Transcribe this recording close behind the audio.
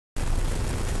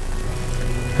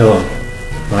Hello,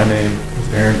 my name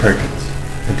is Aaron Perkins,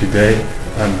 and today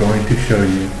I'm going to show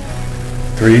you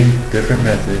 3 different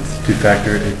methods to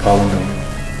factor a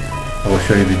polynomial. I will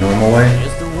show you the normal way,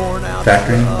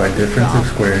 factoring by difference of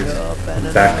squares, and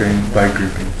factoring by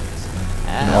grouping.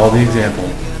 In all the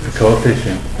examples, the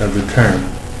coefficient of the term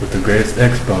with the greatest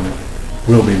exponent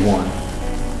will be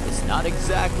 1. It's not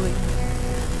exactly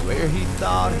where he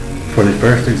thought he. For the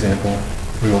first example,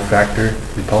 we will factor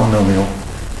the polynomial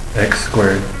x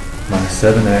squared minus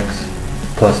 7x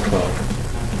plus 12.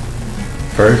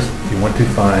 First, you want to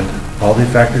find all the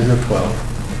factors of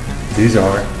 12. These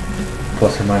are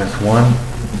plus or minus 1,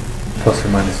 plus or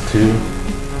minus 2,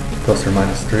 plus or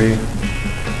minus 3,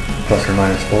 plus or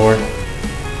minus 4,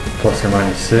 plus or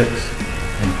minus 6,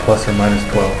 and plus or minus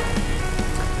 12.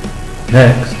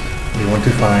 Next, we want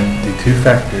to find the 2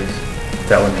 factors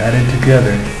that when added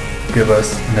together give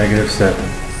us negative 7.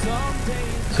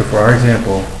 So for our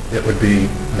example, it would be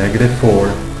negative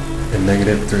 4 and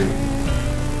negative 3.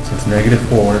 Since negative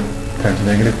 4 times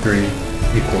negative 3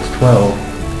 equals 12,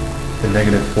 then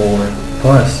negative 4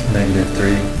 plus negative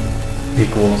 3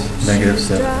 equals negative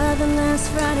 7.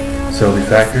 So the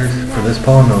factors for this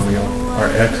polynomial are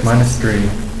x minus 3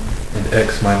 and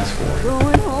x minus 4.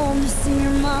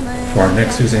 For our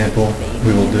next example,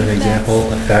 we will do an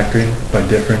example of factoring by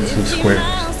difference of squares.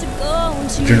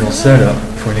 The general setup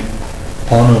for any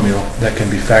polynomial that can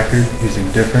be factored using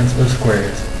difference of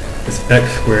squares is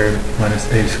x squared minus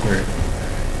a squared,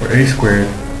 where a squared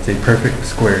is a perfect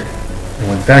square, and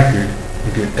when factored,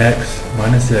 you get x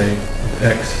minus a and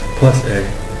x plus a,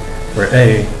 where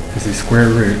a is the square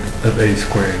root of a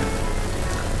squared.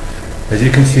 As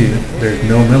you can see, there is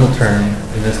no middle term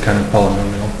in this kind of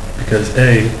polynomial because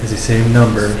a is the same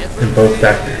number in both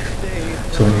factors.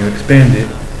 So when you expand it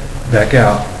back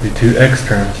out, the 2 x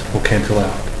terms will cancel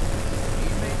out.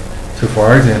 So for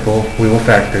our example, we will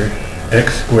factor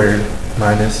x squared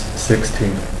minus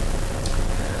 16.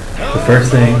 The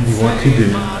first thing you want to do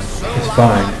is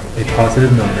find a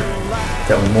positive number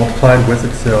that when multiplied with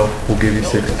itself will give you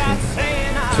 16.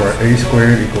 So our a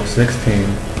squared equals 16,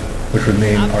 which would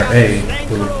mean our a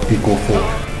will equal 4.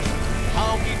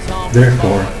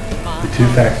 Therefore, the 2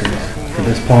 factors for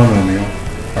this polynomial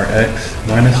are x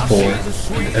minus 4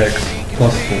 and x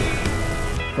plus 4.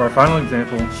 For our final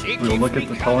example, we will look at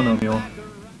the polynomial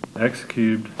x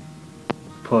cubed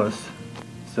plus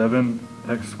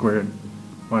 7x squared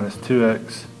minus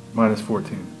 2x minus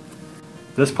 14.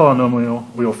 This polynomial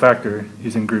we will factor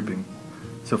using grouping.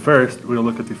 So first, we will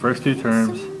look at the first 2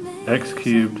 terms, x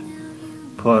cubed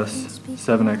plus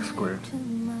 7x squared.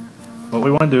 What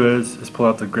we want to do is pull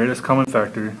out the greatest common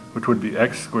factor, which would be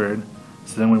x squared,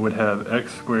 so then we would have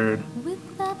x squared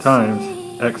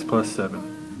times x plus 7.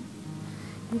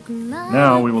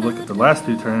 Now we will look at the last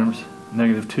 2 terms,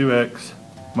 negative 2x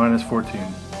minus 14.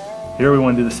 Here we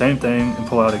want to do the same thing and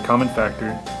pull out a common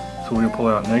factor, so we will pull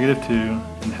out negative 2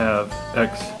 and have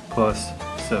x plus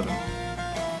 7.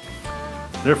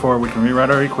 Therefore we can rewrite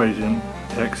our equation,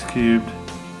 x cubed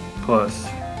plus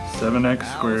 7x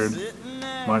squared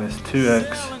minus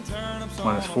 2x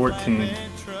minus 14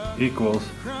 equals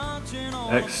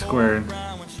x squared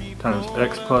times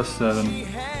x plus 7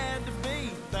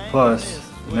 plus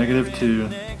negative 2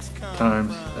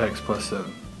 times x plus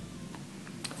 7.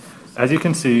 As you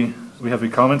can see, we have a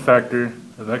common factor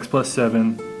of x plus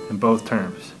 7 in both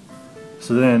terms.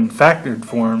 So then factored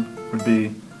form would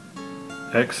be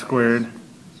x squared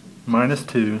minus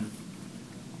 2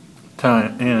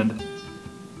 and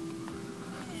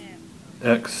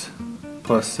x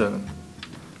plus 7.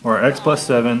 Where our x plus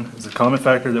 7 is the common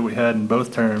factor that we had in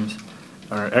both terms.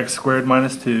 Our x squared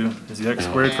minus 2 is the x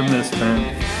squared from this term,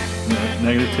 and the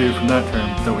negative 2 from that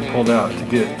term that we pulled out to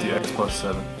get the x plus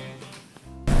 7.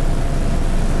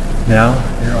 Now,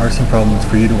 here are some problems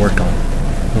for you to work on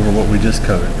over what we just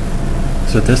covered.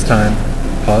 So at this time,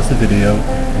 pause the video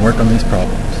and work on these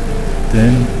problems.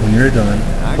 Then, when you're done,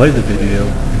 play the video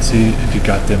and see if you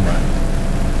got them right.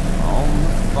 On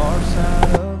the far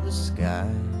side of the sky,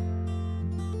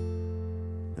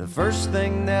 the first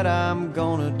thing that I'm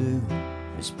gonna do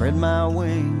is spread my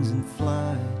wings and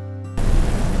fly.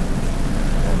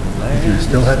 If you're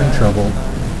still having trouble,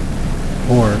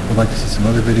 or would like to see some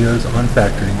other videos on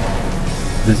factoring,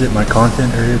 visit my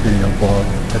content area video blog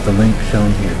at the link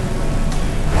shown here.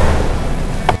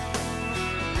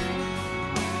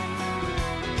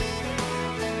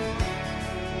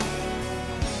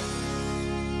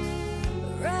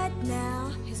 Right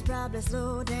now, he's probably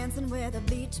slow dancing with a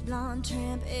beach blonde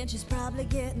tramp, and she's probably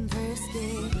getting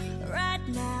thirsty. Right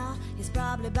now, he's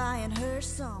probably buying her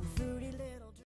some food.